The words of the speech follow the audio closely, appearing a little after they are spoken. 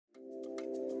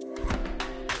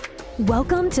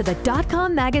Welcome to the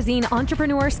DotCom Magazine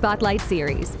Entrepreneur Spotlight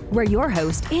Series, where your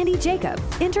host, Andy Jacob,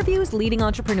 interviews leading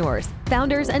entrepreneurs,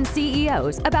 founders, and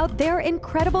CEOs about their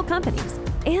incredible companies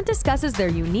and discusses their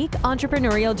unique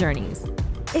entrepreneurial journeys.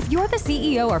 If you're the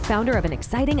CEO or founder of an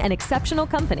exciting and exceptional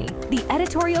company, the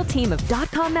editorial team of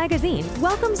DotCom Magazine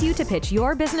welcomes you to pitch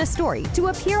your business story to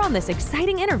appear on this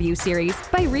exciting interview series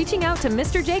by reaching out to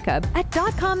Mr. Jacob at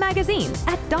DotCom Magazine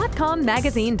at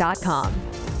dotcommagazine.com.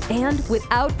 And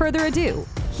without further ado,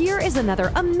 here is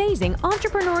another amazing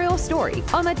entrepreneurial story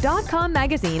on the DotCom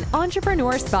Magazine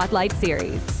Entrepreneur Spotlight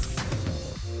Series.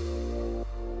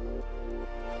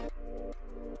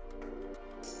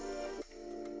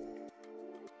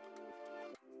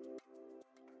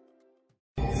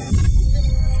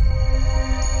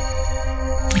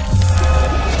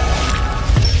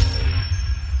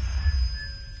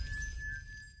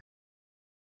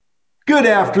 Good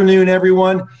afternoon,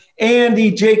 everyone.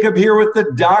 Andy Jacob here with the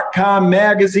DotCom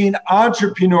Magazine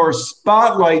Entrepreneur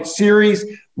Spotlight Series.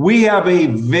 We have a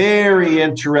very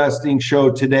interesting show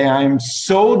today. I am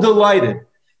so delighted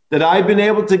that I've been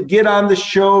able to get on the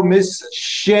show Miss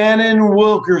Shannon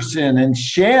Wilkinson. And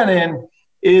Shannon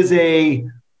is a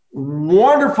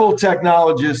wonderful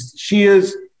technologist. She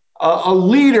is a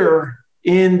leader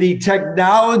in the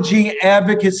technology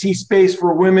advocacy space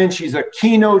for women. She's a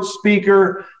keynote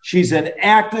speaker. She's an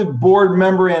active board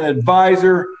member and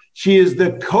advisor. She is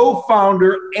the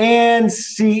co-founder and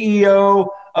CEO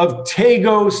of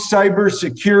Tego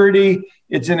Cybersecurity.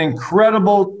 It's an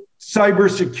incredible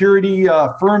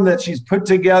cybersecurity firm that she's put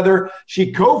together.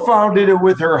 She co-founded it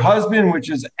with her husband, which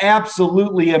is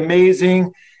absolutely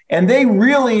amazing. And they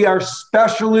really are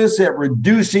specialists at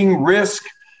reducing risk,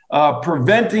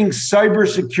 preventing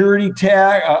cybersecurity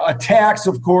attacks,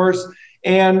 of course,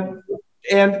 and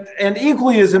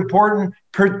equally as important,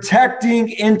 protecting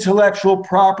intellectual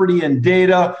property and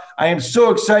data. I am so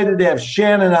excited to have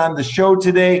Shannon on the show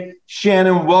today.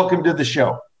 Shannon, welcome to the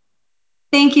show.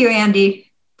 Thank you,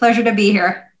 Andy. Pleasure to be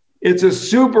here. It's a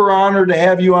super honor to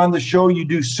have you on the show. You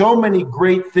do so many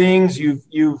great things.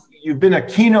 You've been a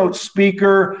keynote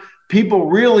speaker. People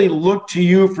really look to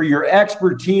you for your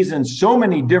expertise in so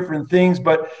many different things,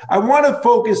 but I want to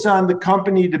focus on the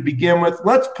company to begin with.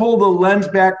 Let's pull the lens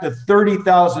back to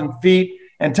 30,000 feet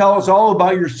and tell us all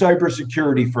about your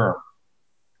cybersecurity firm.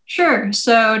 Sure.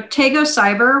 So Tego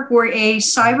Cyber, we're a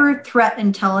cyber threat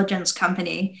intelligence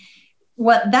company.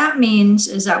 What that means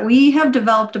is that we have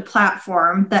developed a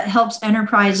platform that helps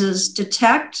enterprises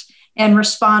detect and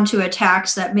respond to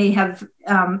attacks that may have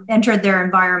entered their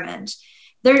environment.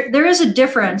 There is a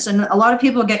difference, and a lot of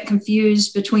people get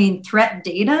confused between threat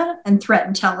data and threat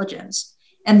intelligence.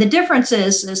 And the difference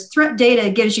is threat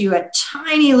data gives you a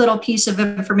tiny little piece of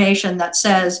information that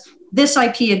says this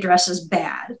IP address is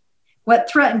bad. What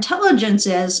threat intelligence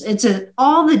is, it's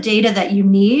all the data that you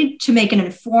need to make an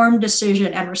informed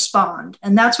decision and respond.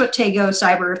 And that's what Tego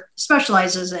Cyber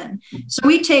specializes in. So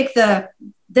we take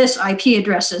this IP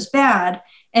address is bad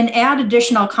and add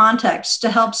additional context to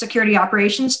help security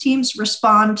operations teams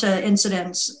respond to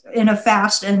incidents in a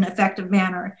fast and effective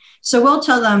manner. So we'll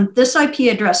tell them this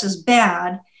IP address is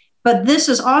bad, but this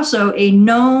is also a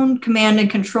known command and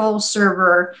control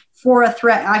server for a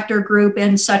threat actor group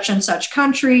in such and such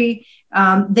country.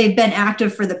 They've been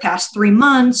active for the past 3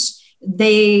 months.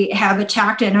 They have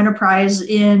attacked an enterprise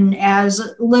in as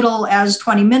little as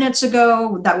 20 minutes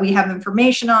ago that we have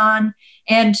information on.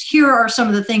 And here are some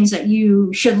of the things that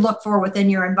you should look for within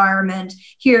your environment.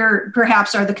 Here,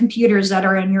 perhaps, are the computers that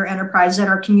are in your enterprise that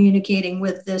are communicating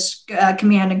with this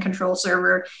command and control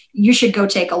server. You should go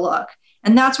take a look.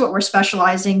 And that's what we're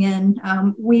specializing in.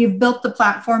 We've built the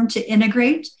platform to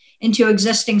integrate into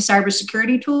existing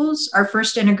cybersecurity tools. Our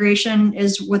first integration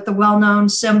is with the well-known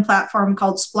SIEM platform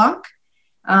called Splunk.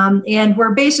 And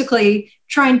we're basically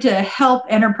trying to help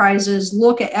enterprises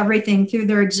look at everything through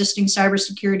their existing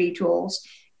cybersecurity tools.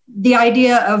 The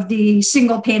idea of the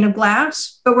single pane of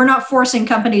glass, but we're not forcing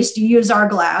companies to use our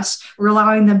glass. We're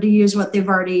allowing them to use what they've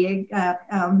already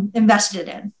invested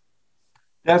in.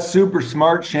 That's super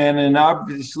smart, Shannon. And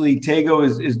obviously, Tego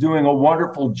is doing a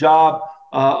wonderful job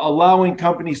allowing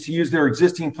companies to use their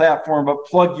existing platform, but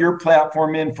plug your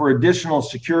platform in for additional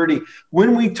security.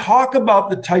 When we talk about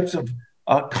the types of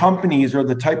companies or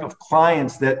the type of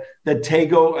clients that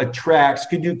Tego attracts,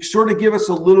 could you sort of give us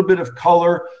a little bit of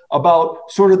color about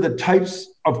sort of the types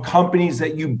of companies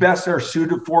that you best are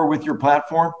suited for with your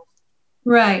platform?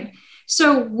 Right.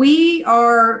 So we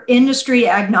are industry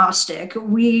agnostic.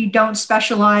 We don't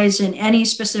specialize in any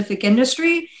specific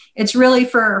industry. It's really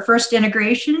for our first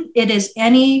integration. It is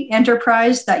any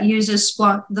enterprise that uses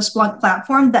Splunk, the Splunk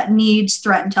platform, that needs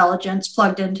threat intelligence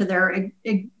plugged into their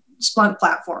Splunk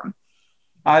platform.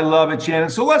 I love it, Shannon.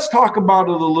 So let's talk about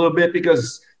it a little bit,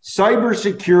 because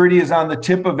cybersecurity is on the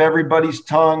tip of everybody's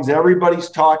tongues. Everybody's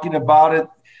talking about it.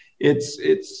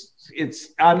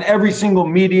 It's on every single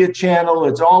media channel.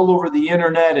 It's all over the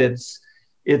internet.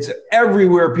 It's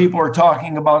everywhere. People are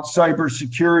talking about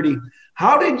cybersecurity.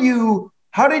 How did you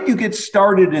get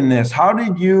started in this? How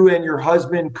did you and your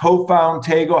husband co-found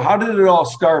Tego? How did it all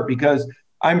start? Because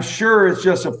I'm sure it's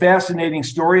just a fascinating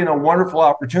story and a wonderful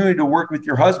opportunity to work with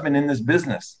your husband in this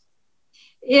business.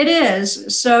 It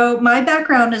is. So my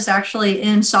background is actually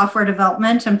in software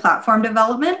development and platform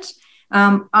development.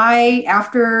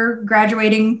 After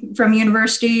graduating from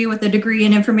university with a degree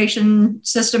in information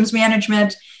systems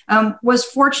management, was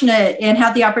fortunate and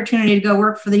had the opportunity to go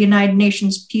work for the United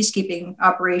Nations peacekeeping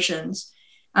operations.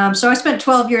 So I spent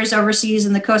 12 years overseas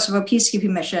in the Kosovo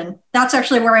peacekeeping mission. That's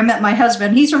actually where I met my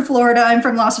husband. He's from Florida. I'm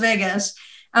from Las Vegas.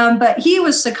 But he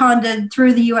was seconded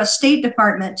through the U.S. State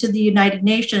Department to the United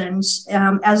Nations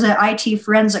as an IT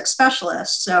forensic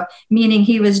specialist. So meaning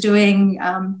he was doing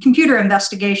computer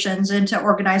investigations into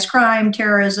organized crime,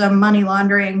 terrorism, money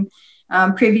laundering,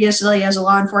 previously as a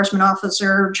law enforcement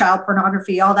officer, child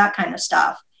pornography, all that kind of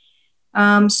stuff.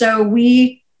 So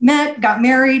we met, got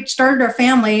married, started our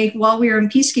family while we were in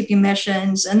peacekeeping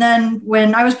missions. And then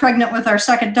when I was pregnant with our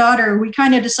second daughter, we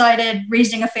kind of decided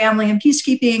raising a family in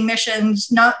peacekeeping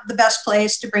missions, not the best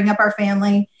place to bring up our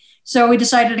family. So we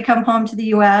decided to come home to the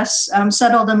US,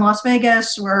 settled in Las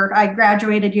Vegas, where I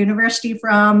graduated university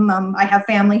from. I have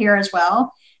family here as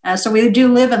well. So we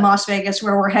do live in Las Vegas,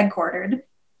 where we're headquartered.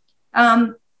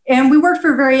 And we worked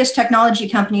for various technology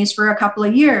companies for a couple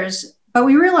of years. But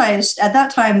we realized at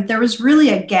that time there was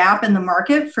really a gap in the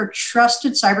market for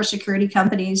trusted cybersecurity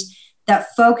companies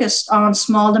that focused on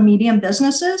small to medium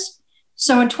businesses.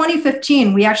 So in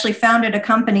 2015, we actually founded a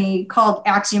company called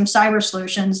Axiom Cyber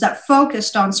Solutions that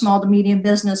focused on small to medium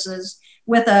businesses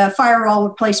with a firewall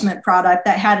replacement product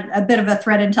that had a bit of a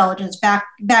threat intelligence back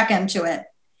end to it.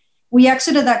 We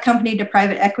exited that company to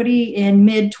private equity in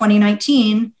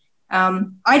mid-2019.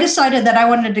 I decided that I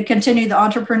wanted to continue the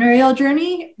entrepreneurial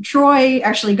journey. Troy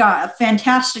actually got a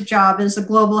fantastic job as the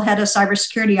global head of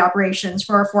cybersecurity operations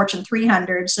for a Fortune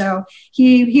 300. So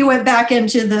he went back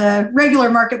into the regular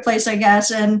marketplace, I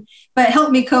guess, but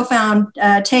helped me co-found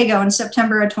Tego in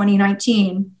September of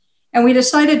 2019. And we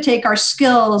decided to take our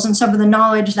skills and some of the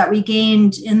knowledge that we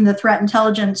gained in the threat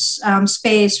intelligence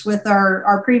space with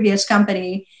our previous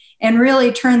company and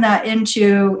really turn that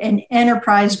into an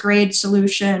enterprise-grade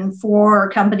solution for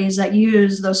companies that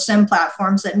use those SIM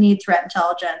platforms that need threat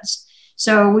intelligence.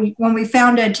 So when we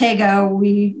founded Tego,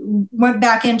 we went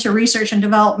back into research and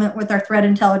development with our threat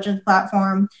intelligence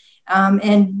platform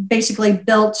and basically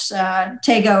built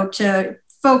Tego to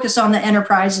focus on the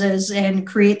enterprises and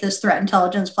create this threat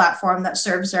intelligence platform that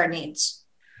serves their needs.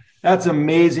 That's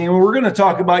amazing. And we're going to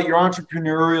talk about your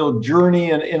entrepreneurial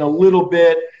journey in a little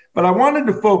bit. But I wanted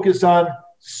to focus on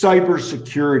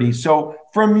cybersecurity. So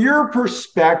from your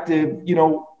perspective,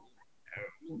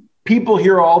 people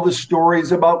hear all the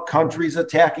stories about countries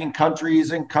attacking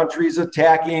countries and countries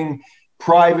attacking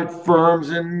private firms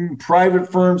and private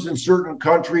firms in certain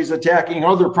countries attacking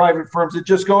other private firms. It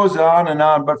just goes on and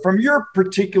on. But from your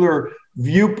particular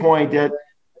viewpoint at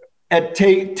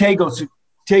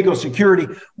Tego Security,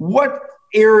 what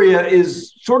area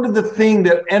is sort of the thing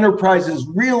that enterprises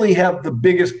really have the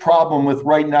biggest problem with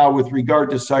right now with regard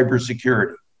to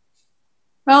cybersecurity?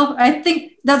 Well, I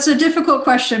think that's a difficult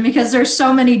question because there's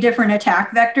so many different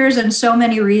attack vectors and so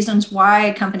many reasons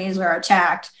why companies are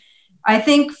attacked. I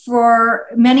think for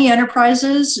many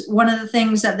enterprises, one of the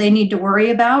things that they need to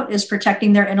worry about is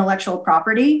protecting their intellectual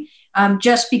property.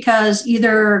 Just because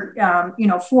either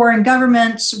foreign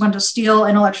governments want to steal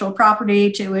intellectual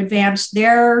property to advance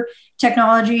their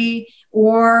technology,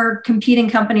 or competing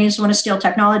companies want to steal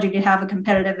technology to have a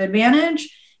competitive advantage.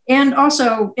 And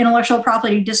also intellectual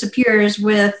property disappears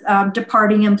with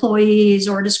departing employees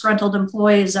or disgruntled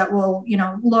employees that will,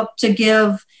 look to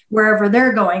give wherever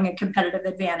they're going a competitive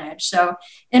advantage. So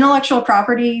intellectual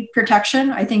property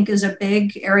protection, I think, is a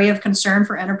big area of concern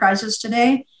for enterprises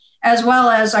today, as well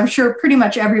as I'm sure pretty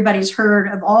much everybody's heard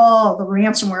of all the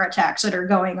ransomware attacks that are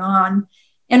going on.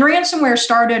 And ransomware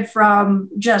started from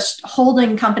just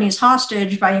holding companies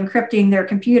hostage by encrypting their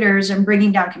computers and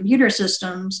bringing down computer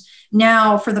systems.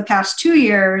 Now, for the past 2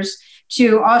 years,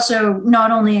 to also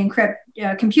not only encrypt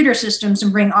computer systems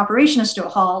and bring operations to a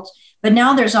halt, but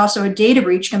now there's also a data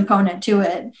breach component to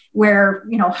it, where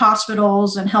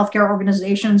hospitals and healthcare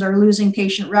organizations are losing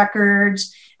patient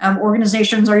records.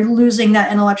 Organizations are losing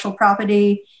that intellectual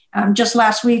property. Just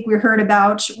last week, we heard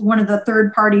about one of the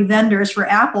third-party vendors for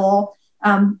Apple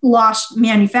lost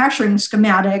manufacturing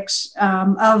schematics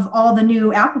of all the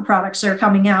new Apple products that are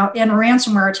coming out in a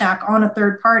ransomware attack on a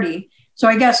third party. So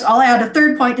I guess I'll add a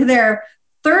third point to there.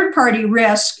 Third-party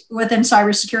risk within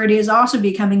cybersecurity is also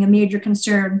becoming a major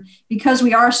concern because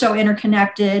we are so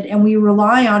interconnected and we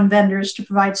rely on vendors to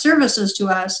provide services to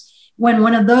us. When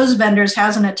one of those vendors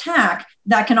has an attack,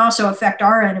 that can also affect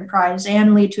our enterprise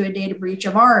and lead to a data breach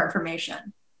of our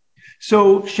information.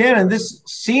 So, Shannon, this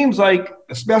seems like,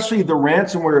 especially the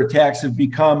ransomware attacks, have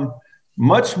become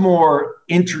much more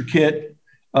intricate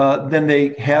than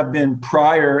they have been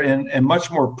prior and much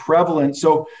more prevalent.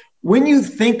 So, when you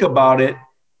think about it,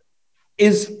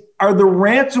 are the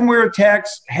ransomware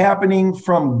attacks happening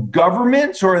from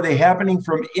governments, or are they happening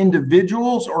from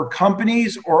individuals or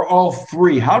companies, or all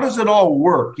three? How does it all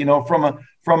work,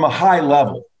 from a high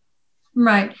level?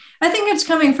 Right. I think it's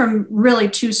coming from really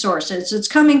two sources. It's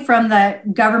coming from the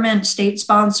government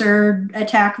state-sponsored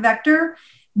attack vector,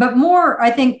 but more, I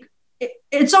think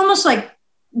it's almost like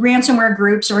ransomware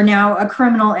groups are now a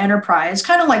criminal enterprise,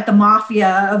 kind of like the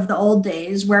mafia of the old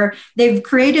days, where they've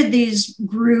created these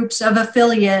groups of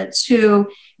affiliates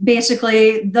who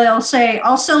basically they'll say,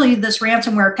 I'll sell you this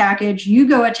ransomware package, you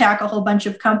go attack a whole bunch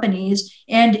of companies,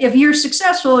 and if you're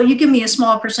successful, you give me a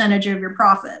small percentage of your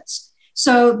profits.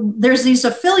 So there's these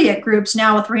affiliate groups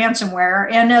now with ransomware,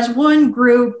 and as one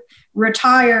group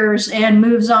retires and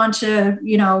moves on to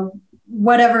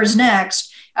whatever's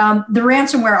next, the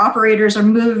ransomware operators are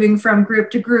moving from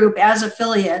group to group as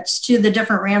affiliates to the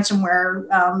different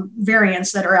ransomware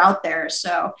variants that are out there.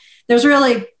 So there's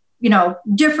really,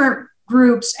 different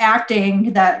groups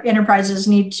acting that enterprises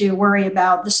need to worry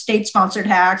about. The state-sponsored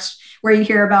hacks, where you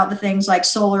hear about the things like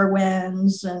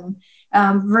SolarWinds and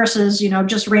versus,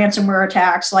 just ransomware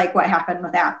attacks like what happened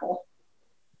with Apple.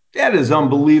 That is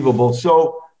unbelievable.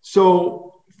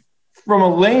 So from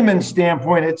a layman's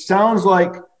standpoint, it sounds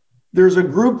like there's a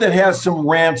group that has some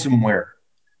ransomware.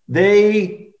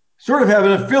 They sort of have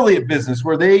an affiliate business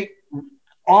where they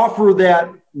offer that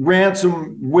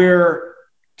ransomware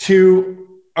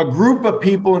to a group of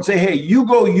people and say, hey, you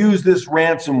go use this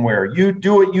ransomware. You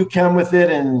do what you can with it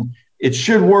and it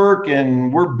should work,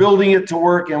 and we're building it to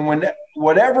work. And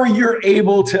whatever you're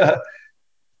able to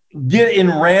get in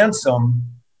ransom,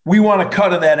 we want a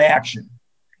cut of that action.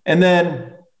 And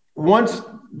then once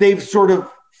they've sort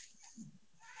of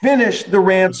finish the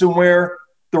ransomware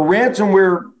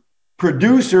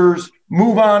producers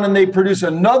move on and they produce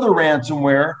another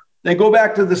ransomware. They go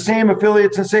back to the same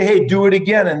affiliates and say, hey, do it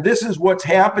again. And this is what's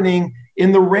happening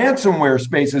in the ransomware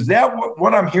space. Is that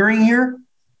what I'm hearing here?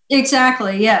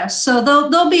 Exactly, yes. So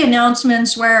there'll be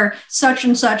announcements where such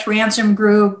and such ransom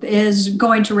group is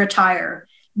going to retire.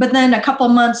 But then a couple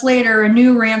months later, a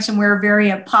new ransomware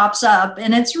variant pops up,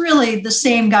 and it's really the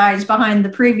same guys behind the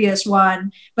previous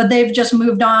one, but they've just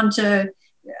moved on to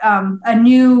a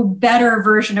new, better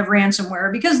version of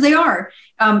ransomware because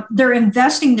they're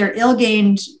investing their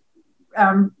ill-gained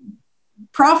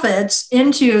profits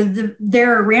into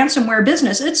their ransomware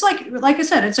business. It's like I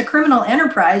said, it's a criminal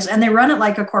enterprise, and they run it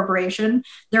like a corporation.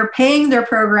 They're paying their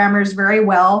programmers very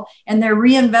well, and they're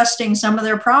reinvesting some of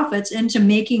their profits into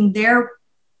making their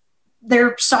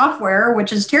software,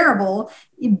 which is terrible,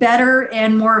 better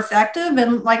and more effective.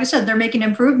 And like I said, they're making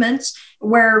improvements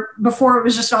where before it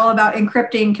was just all about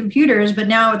encrypting computers, but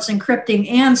now it's encrypting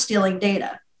and stealing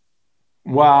data.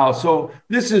 Wow. So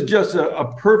this is just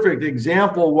a perfect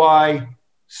example why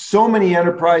so many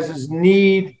enterprises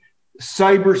need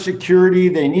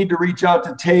cybersecurity. They need to reach out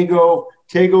to Tego.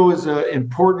 Tego is an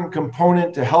important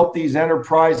component to help these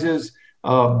enterprises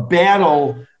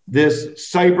battle this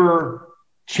cyber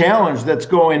challenge that's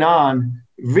going on.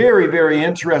 Very, very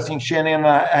interesting, Shannon.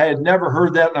 I had never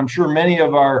heard that, and I'm sure many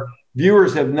of our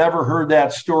viewers have never heard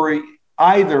that story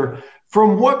either.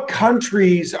 From what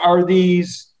countries are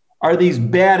these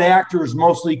bad actors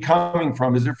mostly coming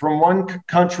from? Is it from one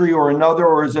country or another,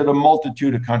 or is it a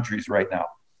multitude of countries right now?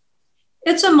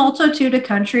 It's a multitude of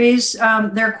countries.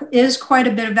 There is quite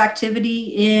a bit of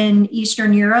activity in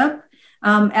Eastern Europe.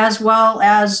 As well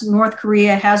as North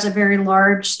Korea has a very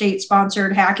large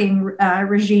state-sponsored hacking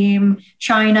regime,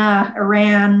 China,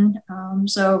 Iran.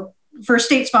 So for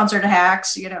state-sponsored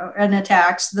hacks, and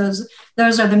attacks, those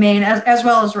are the main, as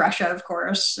well as Russia, of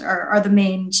course, are the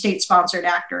main state-sponsored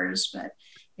actors. But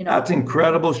that's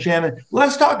incredible, Shannon.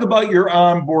 Let's talk about your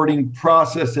onboarding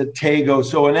process at Tego.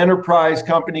 So an enterprise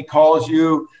company calls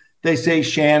you. They say,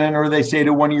 Shannon, or they say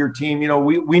to one of your team,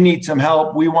 we need some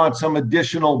help. We want some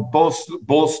additional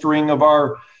bolstering of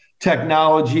our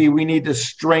technology. We need to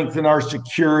strengthen our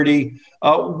security.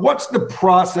 What's the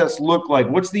process look like?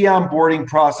 What's the onboarding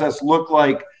process look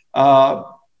like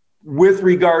with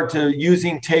regard to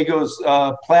using Tego's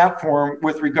platform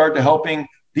with regard to helping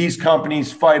these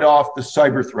companies fight off the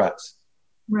cyber threats?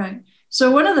 Right. So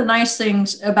one of the nice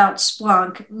things about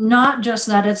Splunk, not just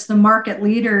that it's the market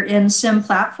leader in SIM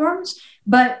platforms,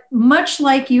 but much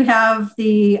like you have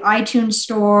the iTunes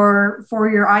Store for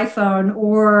your iPhone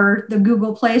or the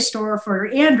Google Play Store for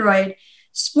Android,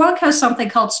 Splunk has something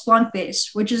called Splunk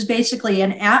Base, which is basically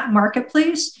an app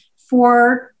marketplace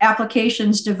for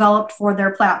applications developed for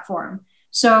their platform.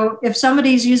 So if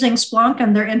somebody's using Splunk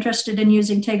and they're interested in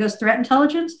using Tego's threat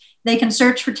intelligence, they can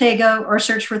search for Tego or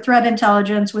search for threat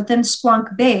intelligence within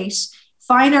Splunk Base,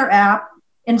 find our app,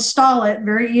 install it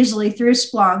very easily through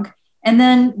Splunk, and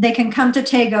then they can come to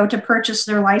Tego to purchase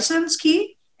their license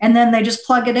key, and then they just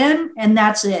plug it in, and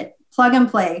that's it. Plug and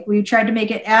play. We tried to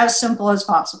make it as simple as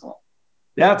possible.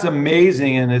 That's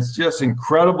amazing, and it's just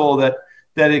incredible that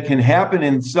it can happen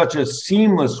in such a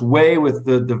seamless way with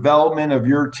the development of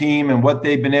your team and what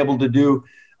they've been able to do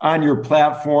on your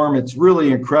platform. It's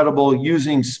really incredible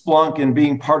using Splunk and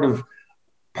being part of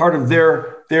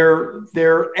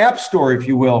their app store, if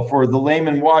you will, for the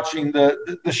layman watching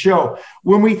the show.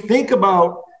 When we think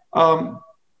about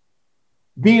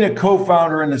being a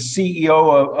co-founder and a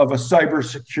CEO of a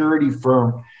cybersecurity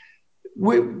firm,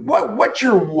 what's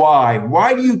your why?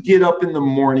 Why do you get up in the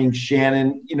morning,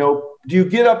 Shannon? Do you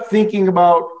get up thinking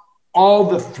about all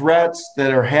the threats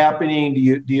that are happening?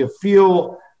 Do you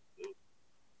feel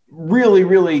really,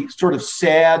 really sort of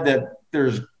sad that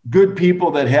there's good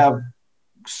people that have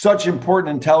such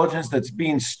important intelligence that's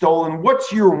being stolen?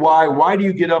 What's your why? Why do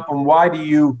you get up, and why do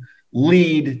you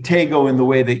lead Tego in the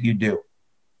way that you do?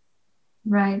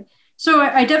 Right. So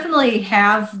I definitely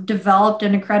have developed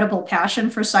an incredible passion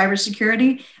for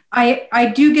cybersecurity.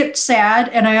 I do get sad,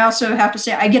 and I also have to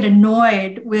say I get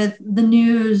annoyed with the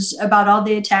news about all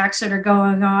the attacks that are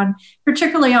going on,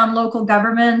 particularly on local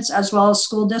governments as well as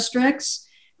school districts.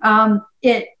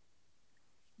 It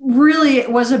really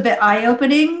was a bit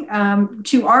eye-opening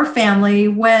to our family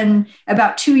when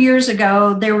about 2 years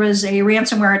ago, there was a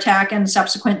ransomware attack and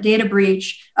subsequent data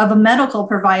breach of a medical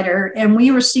provider, and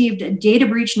we received a data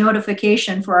breach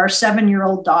notification for our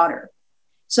 7-year-old daughter.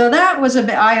 So that was a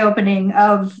bit eye-opening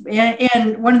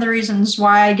and one of the reasons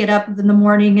why I get up in the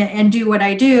morning and do what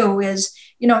I do is,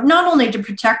 not only to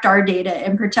protect our data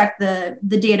and protect the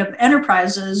data of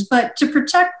enterprises, but to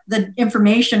protect the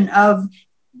information of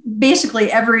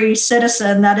basically every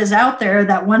citizen that is out there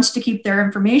that wants to keep their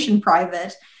information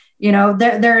private.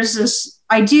 There's this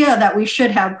idea that we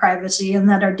should have privacy and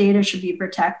that our data should be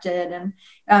protected. And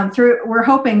we're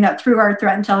hoping that through our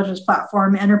threat intelligence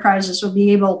platform, enterprises will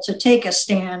be able to take a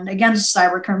stand against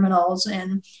cyber criminals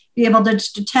and be able to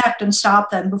detect and stop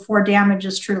them before damage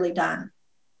is truly done.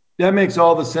 That makes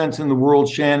all the sense in the world,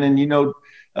 Shannon. You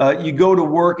go to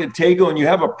work at Tego and you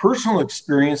have a personal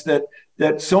experience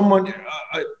that someone,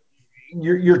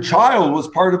 your child was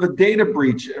part of a data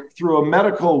breach through a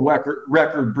medical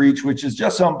record breach, which is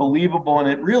just unbelievable. And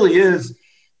it really is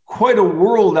quite a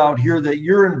world out here that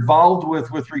you're involved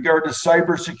with regard to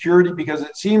cybersecurity, because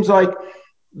it seems like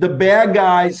the bad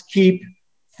guys keep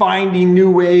finding new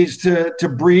ways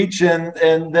to breach, and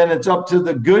then it's up to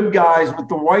the good guys with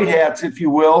the white hats, if you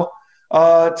will,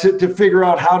 to figure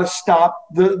out how to stop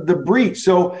the breach.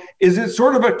 So is it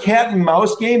sort of a cat and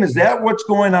mouse game? Is that what's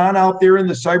going on out there in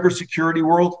the cybersecurity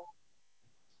world?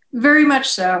 Very much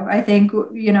so. I think,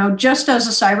 just as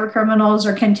the cyber criminals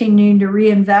are continuing to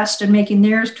reinvest in making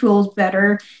their tools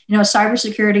better,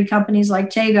 cybersecurity companies like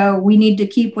Tego, we need to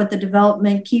keep with the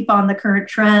development, keep on the current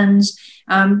trends,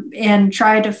 and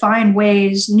try to find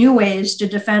new ways to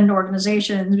defend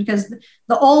organizations, because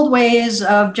the old ways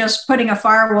of just putting a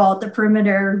firewall at the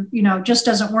perimeter, just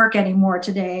doesn't work anymore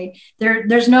today.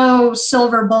 There's no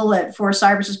silver bullet for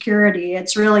cybersecurity.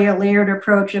 It's really a layered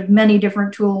approach of many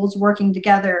different tools working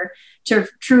together to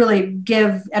truly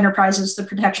give enterprises the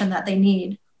protection that they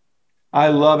need. I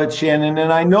love it, Shannon.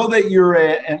 And I know that you're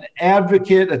an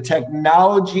advocate, a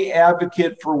technology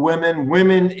advocate for women.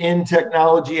 Women in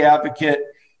technology advocate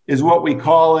is what we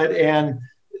call it. And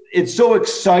it's so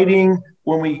exciting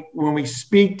when we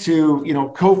speak to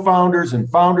co-founders and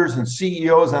founders and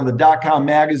CEOs on the .com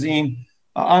magazine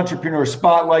Entrepreneur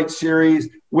Spotlight series.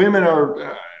 Women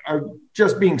are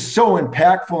just being so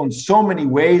impactful in so many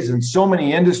ways in so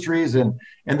many industries, and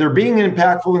they're being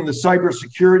impactful in the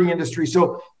cybersecurity industry.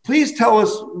 So please tell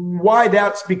us why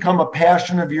that's become a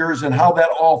passion of yours and how that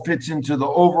all fits into the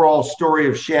overall story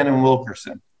of Shannon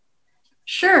Wilkinson.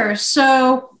 Sure.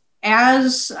 So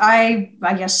as I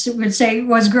guess would say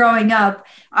was growing up,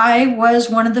 I was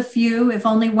one of the few, if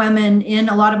only women, in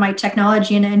a lot of my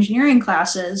technology and engineering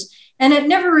classes. And it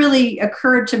never really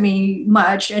occurred to me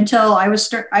much until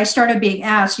I started being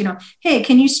asked, hey,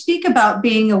 can you speak about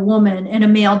being a woman in a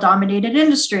male dominated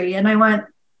industry? And I went,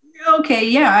 okay,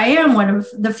 yeah, I am one of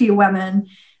the few women.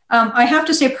 I have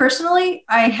to say personally,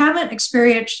 I haven't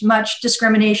experienced much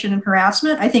discrimination and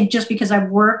harassment. I think just because I've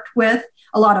worked with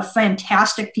a lot of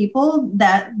fantastic people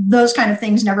that those kind of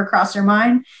things never cross their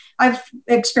mind. I've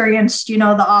experienced, the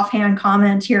offhand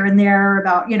comment here and there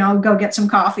about, go get some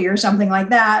coffee or something like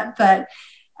that. But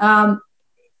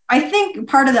I think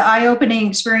part of the eye-opening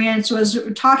experience was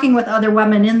talking with other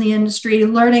women in the industry,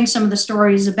 learning some of the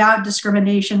stories about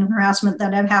discrimination and harassment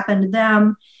that have happened to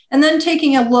them, and then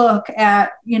taking a look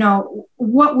at,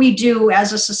 what we do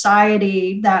as a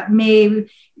society that may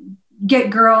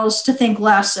get girls to think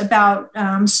less about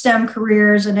STEM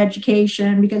careers and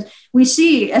education, because we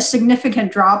see a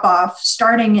significant drop-off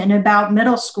starting in about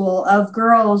middle school of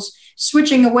girls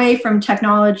switching away from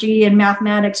technology and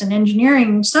mathematics and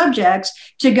engineering subjects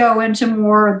to go into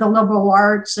more the liberal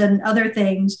arts and other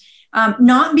things.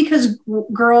 Not because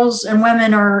girls and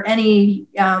women are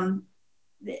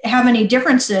have any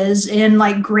differences in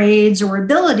like grades or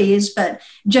abilities, but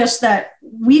just that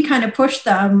we kind of push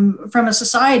them from a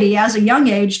society as a young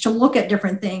age to look at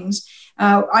different things.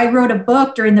 I wrote a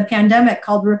book during the pandemic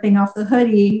called Ripping Off the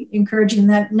Hoodie, encouraging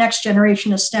the next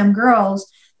generation of STEM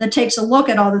girls, that takes a look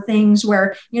at all the things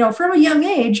where, from a young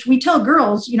age, we tell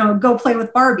girls, go play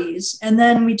with Barbies. And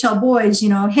then we tell boys,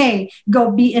 hey,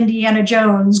 go be Indiana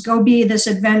Jones, go be this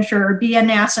adventurer, be a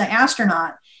NASA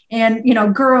astronaut. And,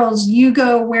 girls, you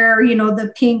go wear,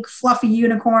 the pink fluffy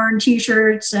unicorn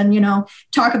t-shirts and,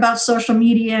 talk about social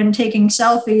media and taking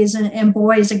selfies. And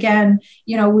boys, again,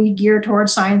 we gear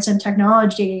towards science and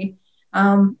technology.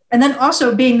 And then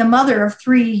also being the mother of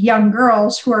 3 young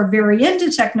girls who are very into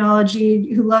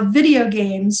technology, who love video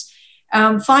games,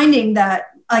 finding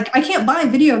that I can't buy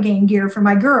video game gear for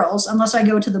my girls unless I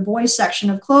go to the boys section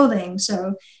of clothing.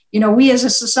 So, we as a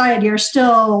society are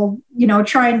still,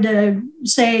 trying to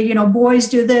say, boys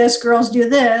do this, girls do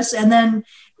this. And then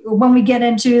when we get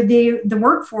into the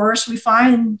workforce, we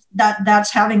find that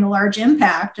that's having a large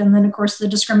impact. And then, of course, the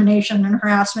discrimination and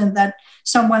harassment that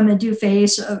some women do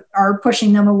face are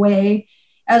pushing them away,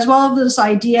 as well as this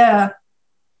idea,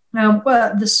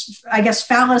 this, I guess,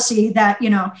 fallacy that,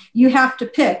 you have to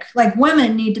pick, like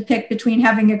women need to pick between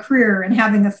having a career and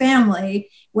having a family,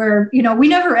 where, we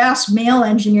never ask male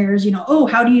engineers, oh,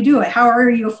 how do you do it? How are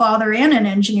you a father and an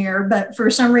engineer? But for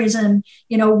some reason,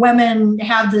 women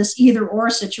have this either or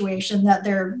situation that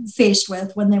they're faced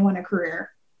with when they want a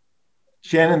career.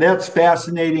 Shannon, that's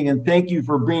fascinating. And thank you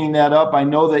for bringing that up. I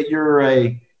know that you're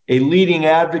a leading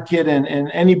advocate, and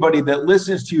anybody that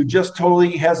listens to you just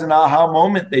totally has an aha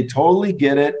moment. They totally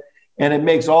get it. And it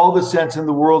makes all the sense in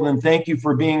the world. And thank you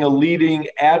for being a leading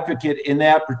advocate in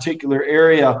that particular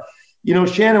area.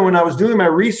 Shannon, when I was doing my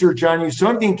research on you,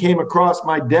 something came across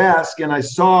my desk and I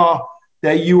saw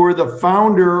that you were the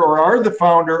founder or are the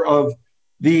founder of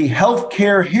the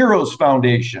Healthcare Heroes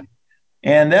Foundation.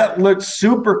 And that looked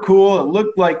super cool. It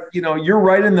looked like, you're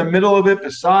right in the middle of it,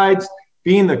 besides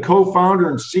being the co-founder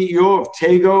and CEO of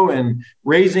Tego and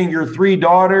raising your 3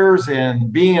 daughters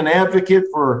and being an advocate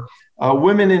for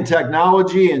women in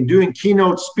technology and doing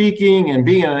keynote speaking and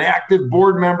being an active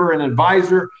board member and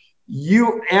advisor.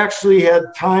 You actually had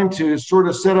time to sort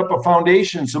of set up a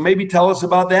foundation. So maybe tell us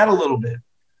about that a little bit.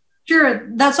 Sure.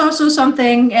 That's also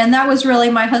something. And that was really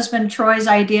my husband, Troy's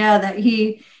idea, that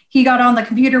he got on the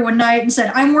computer one night and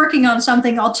said, I'm working on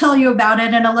something. I'll tell you about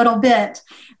it in a little bit.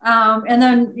 And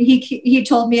then he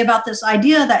told me about this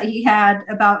idea that he had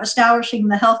about establishing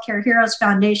the Healthcare Heroes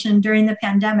Foundation during the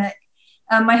pandemic.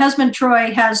 My husband,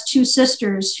 Troy, has 2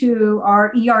 sisters who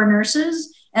are ER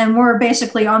nurses, and we're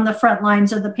basically on the front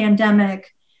lines of the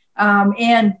pandemic.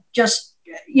 And just,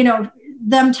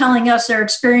 them telling us their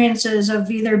experiences of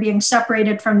either being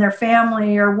separated from their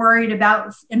family or worried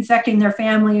about infecting their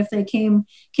family if they came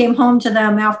home to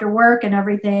them after work and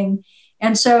everything.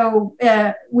 And so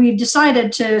we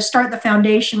decided to start the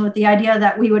foundation with the idea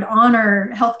that we would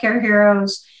honor healthcare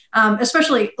heroes.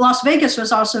 Especially Las Vegas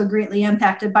was also greatly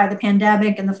impacted by the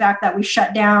pandemic and the fact that we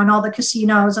shut down, all the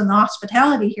casinos and the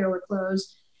hospitality here were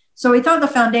closed. So we thought the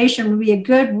foundation would be a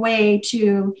good way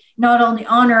to not only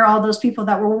honor all those people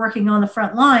that were working on the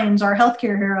front lines, our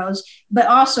healthcare heroes, but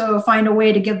also find a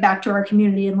way to give back to our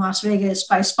community in Las Vegas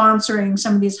by sponsoring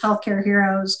some of these healthcare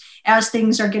heroes as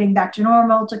things are getting back to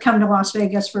normal to come to Las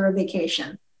Vegas for a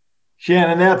vacation.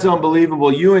 Shannon, that's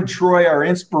unbelievable. You and Troy are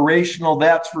inspirational,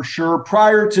 that's for sure.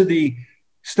 Prior to the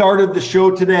start of the show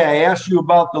today, I asked you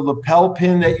about the lapel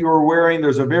pin that you were wearing.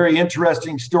 There's a very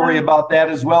interesting story about that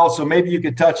as well. So maybe you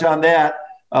could touch on that.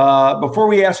 before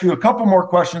we ask you a couple more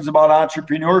questions about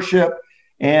entrepreneurship,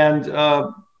 and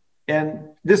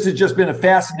this has just been a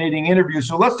fascinating interview.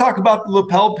 So let's talk about the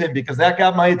lapel pin, because that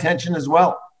got my attention as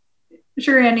well.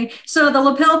 Sure, Andy. So the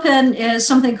lapel pin is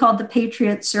something called the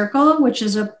Patriot Circle, which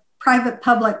is a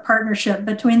private-public partnership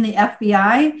between the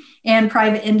FBI and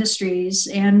private industries.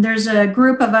 And there's a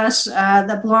group of us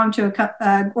that belong to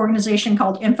an organization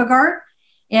called InfoGuard.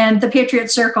 And the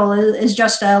Patriot Circle is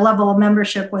just a level of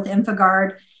membership with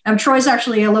InfoGuard. Troy's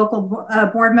actually a local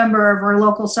board member of our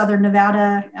local Southern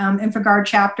Nevada InfoGuard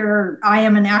chapter. I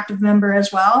am an active member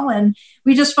as well. And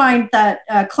we just find that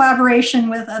collaboration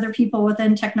with other people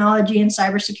within technology and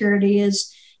cybersecurity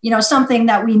is something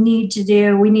that we need to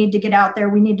do. We need to get out there.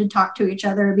 We need to talk to each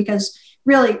other, because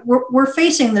really we're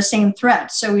facing the same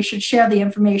threat. So we should share the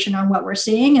information on what we're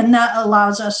seeing, and that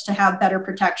allows us to have better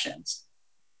protections.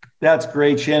 That's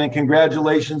great, Shannon.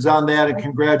 Congratulations on that, and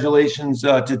congratulations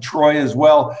to Troy as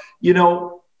well.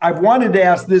 I've wanted to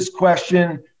ask this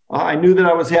question. I knew that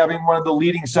I was having one of the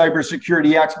leading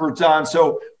cybersecurity experts on.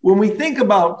 So when we think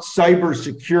about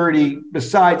cybersecurity,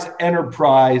 besides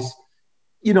enterprise,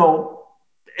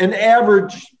 an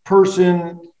average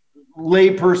person,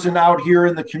 lay person out here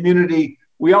in the community,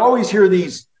 we always hear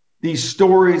these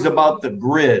stories about the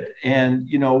grid and,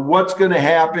 what's going to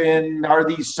happen. Are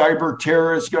these cyber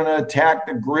terrorists going to attack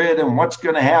the grid, and what's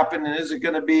going to happen? And is it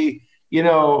going to be,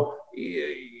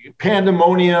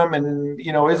 pandemonium? And,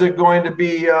 is it going to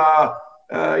be,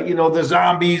 the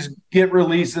zombies get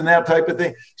released and that type of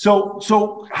thing? So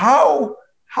how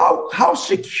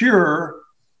secure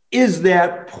is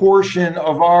that portion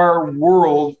of our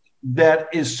world that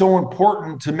is so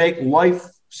important to make life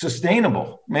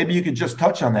sustainable? Maybe you could just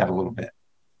touch on that a little bit.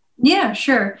 Yeah,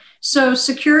 sure. So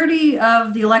security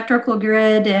of the electrical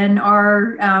grid and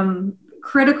our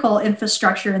critical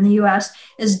infrastructure in the U.S.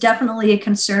 is definitely a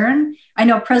concern. I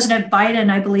know President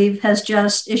Biden, I believe, has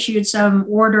just issued some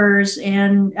orders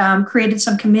and created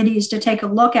some committees to take a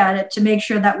look at it to make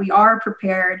sure that we are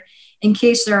prepared in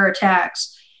case there are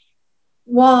attacks.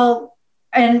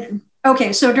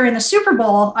 So during the Super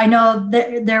Bowl, I know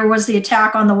that there was the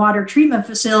attack on the water treatment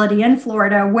facility in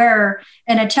Florida, where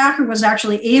an attacker was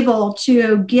actually able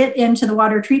to get into the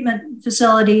water treatment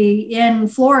facility in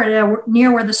Florida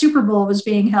near where the Super Bowl was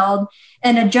being held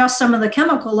and adjust some of the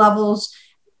chemical levels.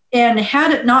 And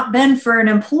had it not been for an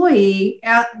employee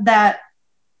at that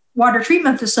water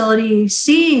treatment facility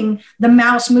seeing the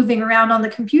mouse moving around on the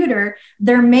computer,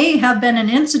 there may have been an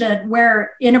incident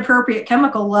where inappropriate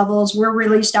chemical levels were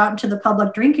released out into the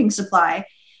public drinking supply.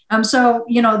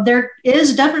 There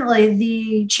is definitely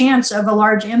the chance of a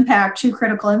large impact to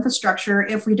critical infrastructure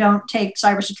if we don't take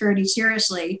cybersecurity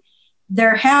seriously.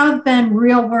 There have been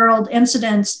real world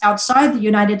incidents outside the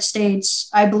United States.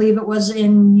 I believe it was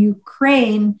in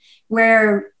Ukraine,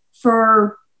 where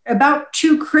for about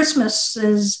 2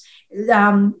 Christmases,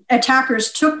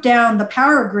 attackers took down the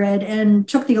power grid and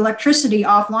took the electricity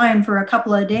offline for a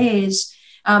couple of days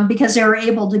because they were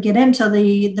able to get into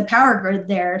the power grid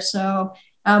there. So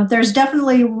there's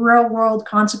definitely real world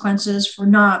consequences for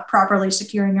not properly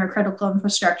securing our critical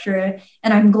infrastructure.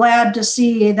 And I'm glad to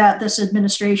see that this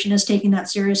administration is taking that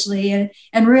seriously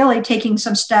and really taking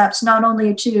some steps, not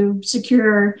only to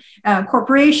secure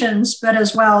corporations, but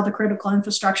as well the critical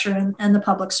infrastructure and the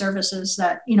public services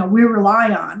that, we rely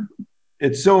on.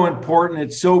 It's so important.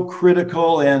 It's so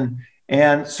critical.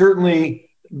 And certainly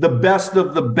the best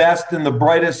of the best and the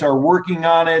brightest are working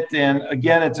on it. And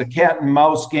again, it's a cat and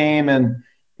mouse game.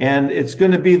 And it's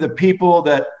going to be the people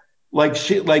that, like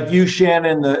you,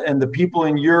 Shannon, and the people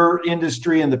in your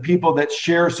industry and the people that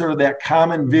share sort of that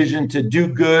common vision to do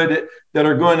good, that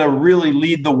are going to really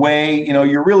lead the way.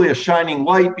 You're really a shining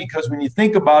light, because when you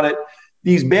think about it,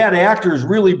 these bad actors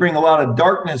really bring a lot of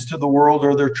darkness to the world,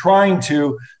 or they're trying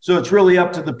to. So it's really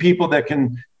up to the people that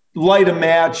can light a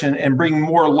match and bring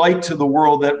more light to the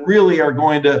world, that really are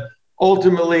going to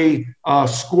ultimately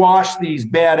squash these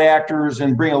bad actors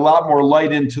and bring a lot more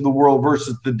light into the world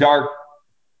versus the dark,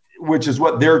 which is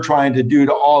what they're trying to do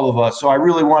to all of us. So I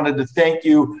really wanted to thank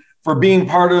you for being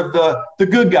part of the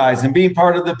good guys and being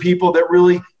part of the people that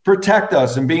really protect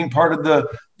us, and being part of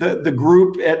the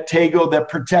group at Tego that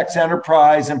protects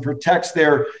enterprise and protects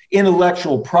their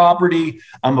intellectual property.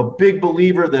 I'm a big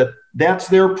believer that that's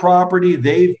their property.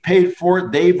 They've paid for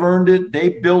it. They've earned it. They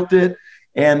built it.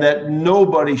 And that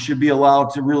nobody should be allowed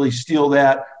to really steal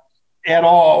that at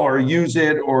all, or use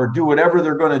it, or do whatever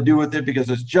they're going to do with it, because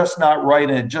it's just not right.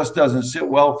 And it just doesn't sit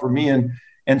well for me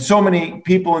and so many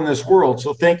people in this world.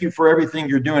 So thank you for everything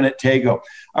you're doing at Tego.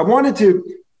 I wanted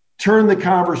to turn the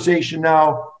conversation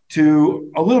now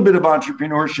to a little bit of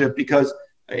entrepreneurship, because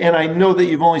and I know that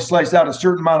you've only sliced out a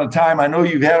certain amount of time. I know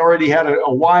you've already had a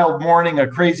wild morning, a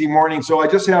crazy morning. So I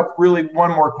just have really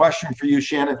one more question for you,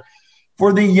 Shannon.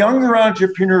 For the younger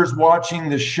entrepreneurs watching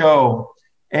the show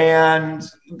and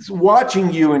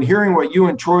watching you and hearing what you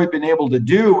and Troy have been able to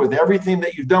do with everything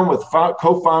that you've done with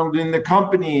co-founding the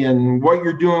company and what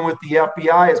you're doing with the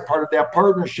FBI as part of that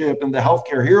partnership and the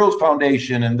Healthcare Heroes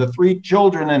Foundation and the 3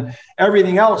 children and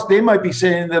everything else, they might be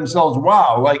saying to themselves,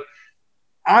 wow, like,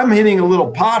 I'm hitting a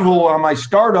little pothole on my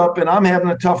startup and I'm having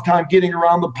a tough time getting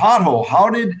around the pothole. How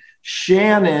does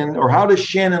Shannon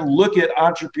look at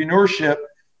entrepreneurship?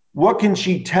 What can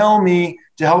she tell me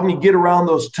to help me get around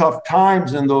those tough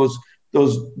times and those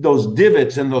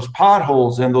divots and those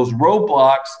potholes and those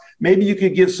roadblocks? Maybe you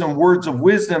could give some words of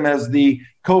wisdom as the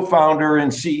co-founder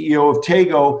and CEO of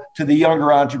Tego to the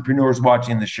younger entrepreneurs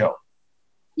watching the show.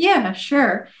 Yeah,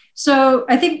 sure. So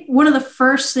I think one of the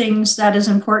first things that is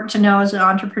important to know as an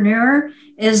entrepreneur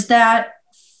is that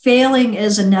failing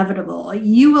is inevitable.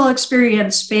 You will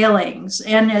experience failings,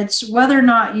 and it's whether or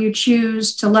not you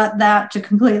choose to let that to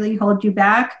completely hold you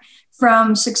back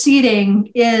from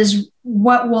succeeding is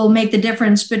what will make the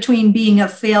difference between being a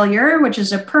failure, which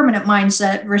is a permanent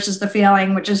mindset, versus the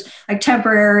failing, which is like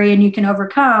temporary and you can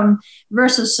overcome,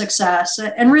 versus success.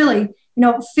 And really,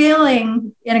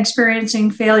 failing and experiencing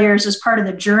failures is part of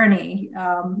the journey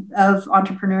of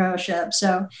entrepreneurship.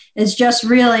 So it's just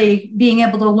really being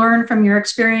able to learn from your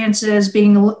experiences,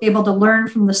 being able to learn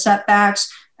from the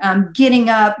setbacks, getting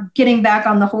up, getting back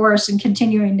on the horse and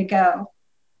continuing to go.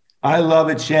 I love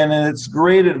it, Shannon. It's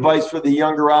great advice for the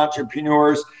younger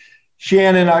entrepreneurs.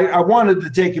 Shannon, I wanted to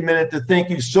take a minute to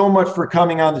thank you so much for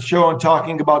coming on the show and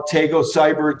talking about Tego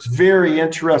Cyber. It's very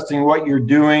interesting what you're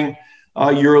doing.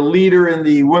 You're a leader in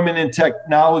the women in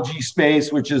technology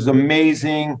space, which is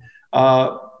amazing.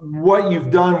 What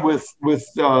you've done with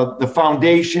the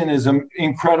foundation is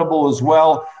incredible as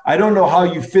well. I don't know how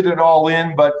you fit it all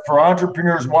in, but for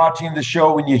entrepreneurs watching the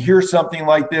show, when you hear something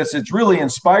like this, it's really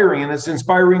inspiring, and it's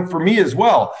inspiring for me as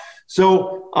well.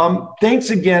 So thanks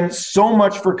again so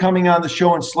much for coming on the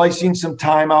show and slicing some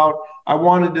time out. I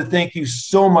wanted to thank you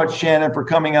so much, Shannon, for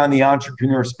coming on the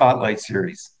Entrepreneur Spotlight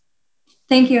Series.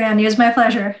 Thank you, Andy. It was my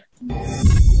pleasure.